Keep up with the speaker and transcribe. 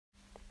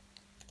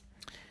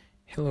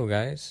Hello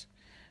guys,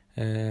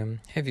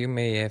 have you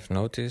may have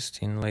noticed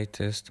in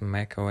latest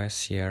macOS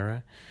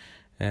Sierra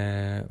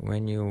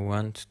when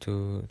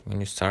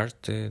you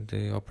start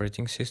the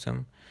operating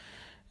system,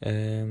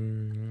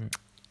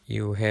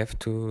 you have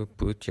to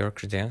put your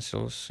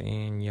credentials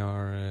in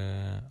your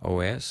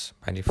OS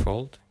by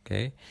default,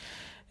 okay?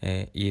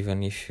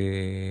 Even if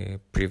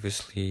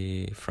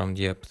previously from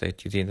the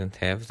update you didn't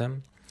have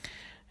them.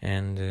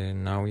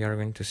 And now we are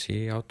going to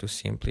see how to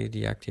simply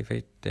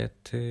deactivate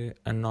that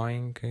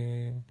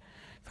annoying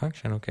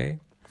function, okay?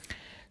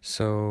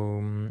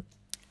 So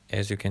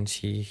as you can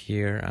see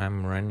here,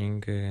 I'm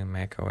running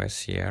macOS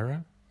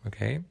Sierra,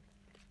 okay?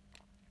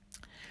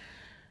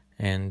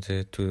 And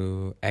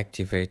to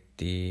activate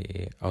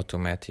the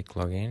automatic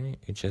login,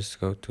 you just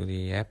go to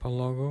the Apple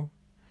logo,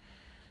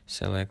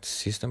 select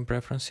System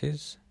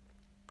Preferences,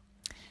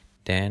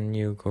 then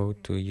you go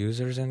to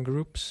Users and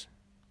Groups,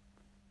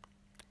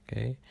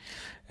 okay?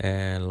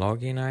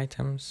 Login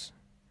items,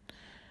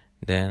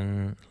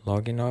 then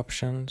login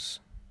options,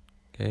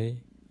 okay?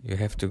 You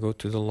have to go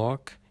to the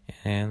lock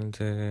and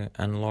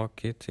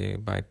unlock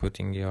it by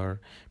putting your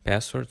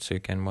password so you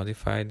can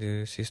modify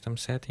the system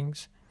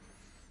settings.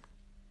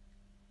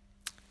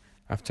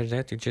 After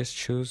that, you just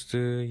choose the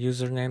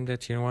username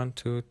that you want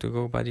to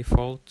go by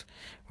default.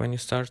 When you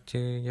start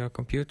your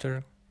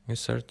computer, you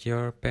insert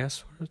your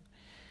password,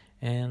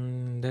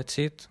 and that's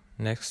it.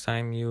 Next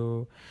time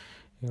you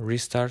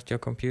restart your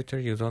computer,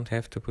 you don't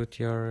have to put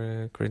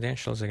your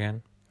credentials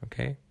again,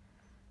 okay?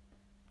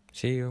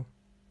 See you.